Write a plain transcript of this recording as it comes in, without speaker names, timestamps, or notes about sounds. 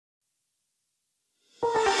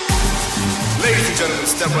gentlemen,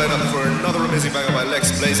 step right up for another amazing banger by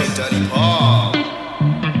Lex Blaze and Daddy Paul.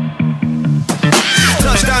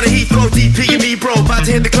 Touchdown to Heathrow, DP and me bro, about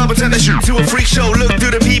to hit the club and turn the shoot to a freak show. Look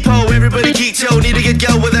through the peephole, everybody geek, yo. Need to get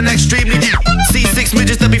girl with an extremely deep. See 6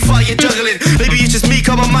 midgets that be fighting, juggling. Maybe it's just me,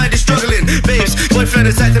 cause my mind is struggling. Babes, boyfriend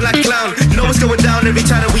is acting like a clown. Know what's going down every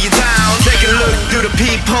time that we are down. Take a look through the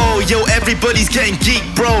peephole, yo. Everybody's getting geek,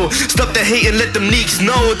 bro. Stop the hate and let them neeks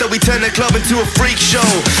know that we turn the club into a freak show.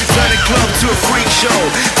 Turn the club to a freak show.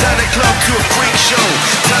 Turn the club to a freak show.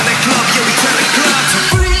 Turn the club, yeah, we turn the club to a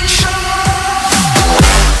freak show.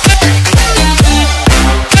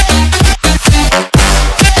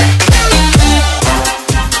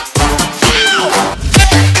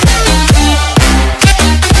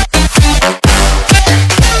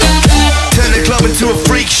 To a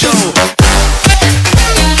freak show.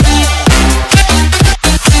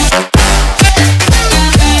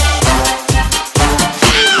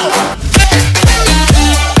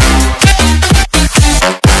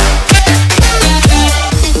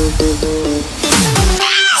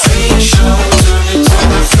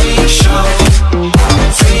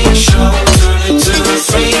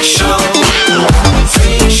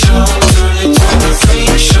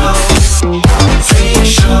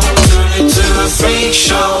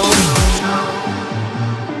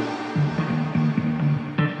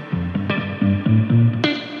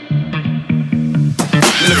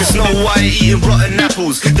 Snow White eating rotten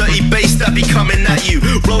apples, dirty bass that be coming at you.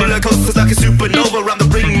 Roller coasters like a supernova around the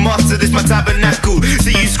ringmaster, this my tabernacle.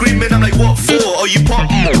 See you screaming, I'm like, what for? Oh, you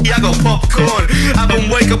pop? Yeah, I got popcorn.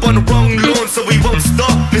 Haven't wake up on the wrong lawn, so we won't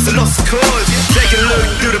stop, it's a lost cause. Take a look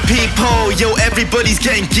through the peephole, yo, everybody's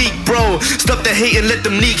getting geek, bro. Stop the hate and let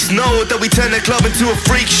them neeks know that we turn the club into a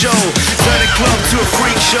freak show. Turn the club to a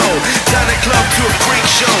freak show. Turn the club to a freak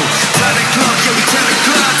show. Turn the club, yeah, we turn the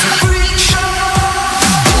club to a freak show.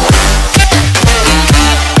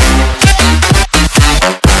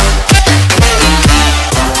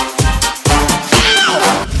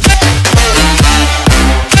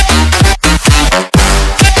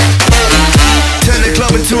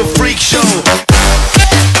 To a freak show.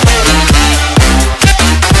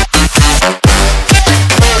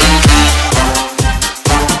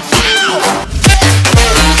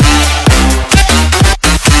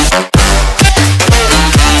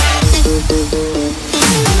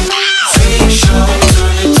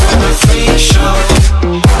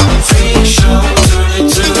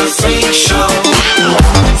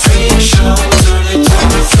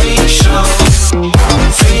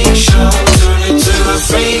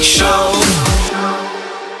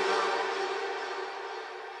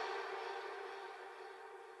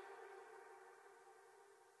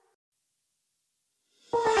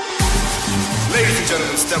 Ladies and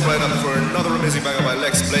gentlemen, step right up for another amazing banger by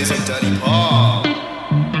Lex Blaze and Daddy Paul.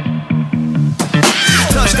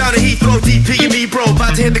 Touchdown to Heathrow, DP and me bro,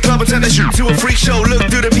 about to hit the club and turn the shoot to a freak show. Look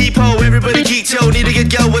through the peephole, everybody geek, yo. Need to get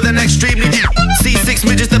girl with an extremely deep. See 6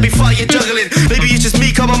 midgets that be fighting, juggling. Maybe it's just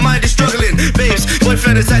me, cause my mind is struggling. Babes,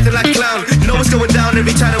 boyfriend is acting like a clown. Know what's going down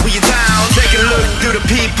every time that we are down. Take a look through the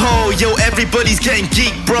peephole, yo. Everybody's getting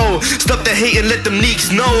geek, bro. Stop the hate and let them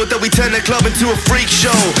neeks know that we turn the club into a freak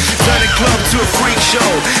show. Turn the club to a freak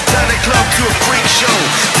show. Turn the club to a freak show.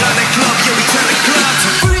 Turn the club, yeah, we turn the club to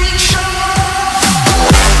a freak show.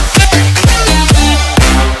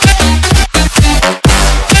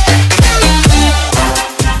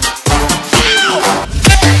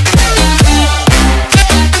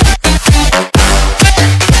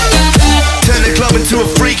 To a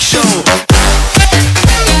freak show.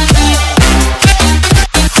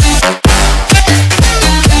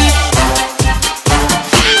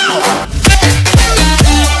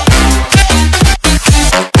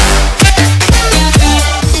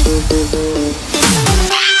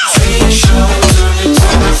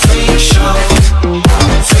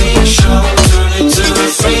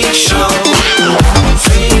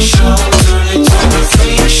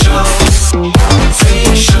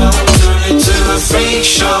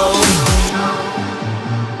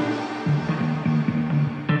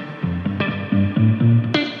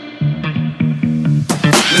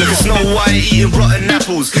 Snow White eating rotten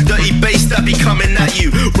apples, dirty bass that be coming at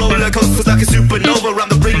you. Roller coasters like a supernova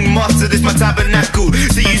around the ringmaster, this my tabernacle.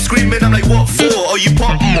 See you screaming, I'm like, what for? Oh, you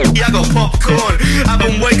pop? Yeah, I got popcorn.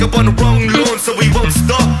 Haven't wake up on the wrong lawn, so we won't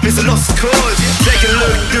stop, it's a lost cause. Take a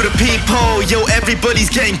look through the peephole, yo,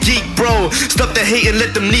 everybody's getting geek, bro. Stop the hate and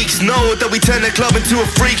let them neeks know that we turn the club into a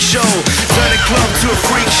freak show. Turn the club to a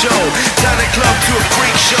freak show. Turn the club to a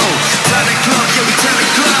freak show. Turn the club, yeah, we turn the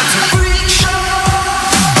club to a freak show.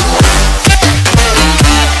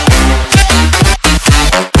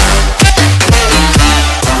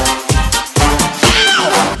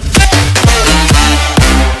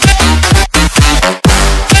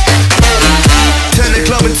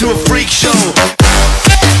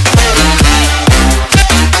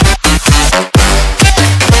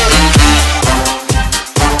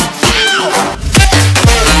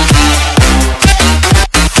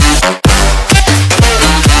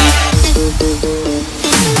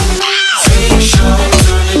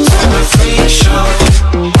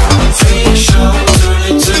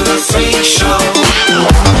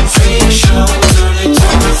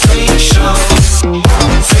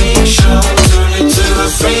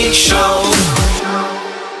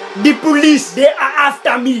 are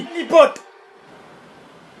after me. But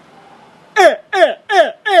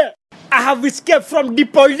I have escaped from the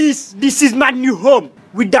police. This is my new home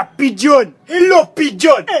with the pigeon. Hello,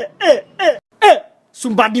 pigeon.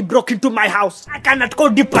 Somebody broke into my house. I cannot call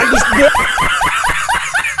the police there.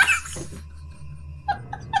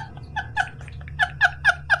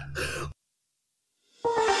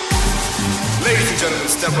 Ladies and gentlemen,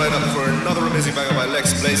 step right up for another amazing bang of my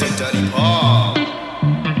legs blazing Daddy Paul.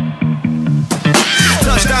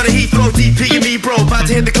 Touchdown to Heathrow, DP and me bro. About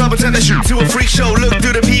to hit the club and turn the shoot to a freak show. Look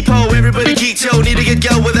through the peephole, everybody geek yo. Need to get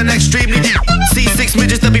girl with an extremely deep. C6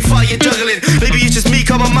 midgets that be fire juggling. Maybe it's just me,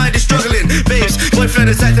 cause my mind is struggling. Babes,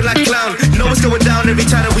 boyfriend is acting like a clown. Know what's going down every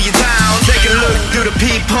time that we in town. Take a look through the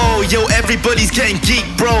peephole, yo, everybody's getting geek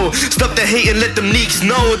bro. Stop the hate and let them neeks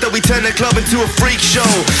know that we turn the club into a freak show.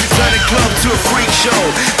 Turn the club to a freak show.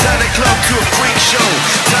 Turn the club to a freak show.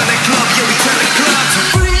 Turn the club, yeah, we turn the club to a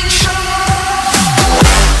freak show.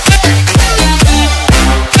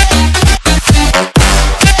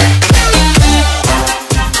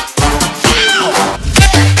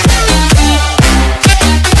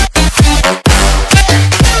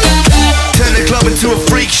 To a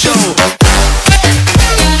freak show.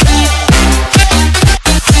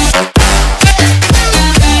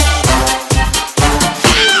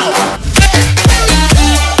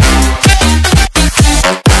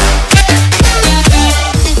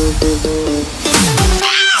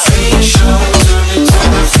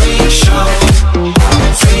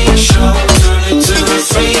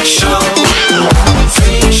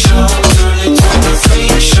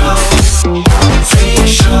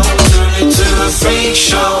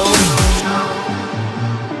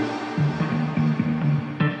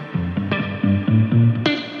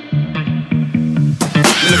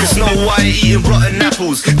 Look at Snow White eating rotten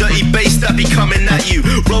apples. Dirty bass that be coming at you.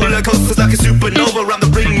 Roller coasters like a supernova. Around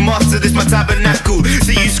the ringmaster, this my tabernacle.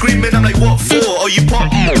 See you screaming, I'm like, what for? Oh, you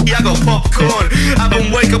pop? Yeah, I got popcorn. I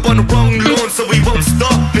haven't wake up on the wrong lawn, so we won't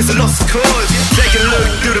stop. It's a lost cause. Take a look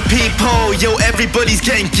through the peephole. Yo, everybody's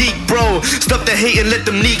getting geek, bro. Stop the hate and let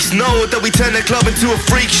them neeks know that we turn the club into a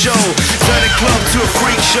freak show. Turn the club to a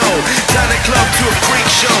freak show. Turn the club to a freak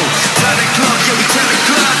show. Turn the club, yeah, we turn the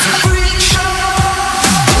club to a freak show.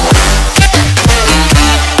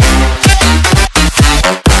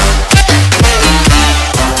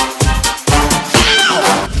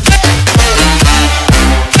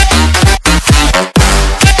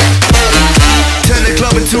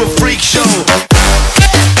 To a freak show.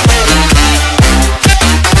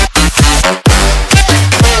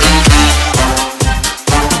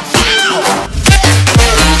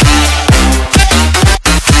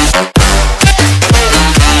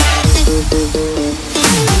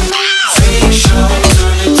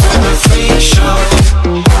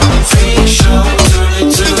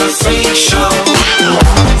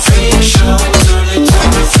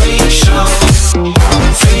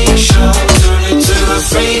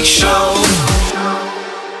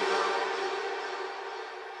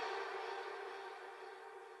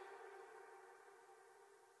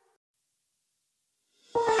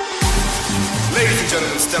 Ladies and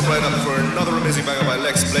gentlemen, step right up for another amazing bang of my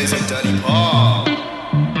legs blazing Daddy Paul.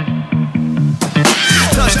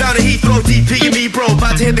 Touchdown to Heathrow, DP and me bro.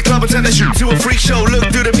 About to hit the club and turn the shoot to a freak show. Look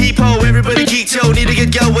through the peephole, everybody geek yo. Need to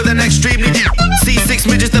get girl with an extremely deep. C6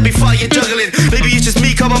 midgets that be fire juggling. Maybe it's just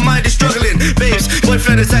me, cause my mind is struggling. Babes,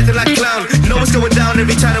 boyfriend is acting like a clown. Know what's going down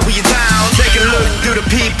every time that we in town. Take a look through the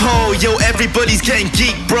peephole, yo, everybody's getting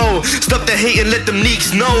geek bro. Stop the hate and let them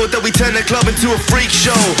neeks know that we turn the club into a freak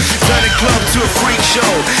show. Turn the club to a freak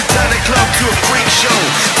show. Turn the club to a freak show.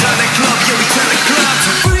 Turn the club, yeah, we turn the club to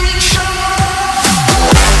a freak show.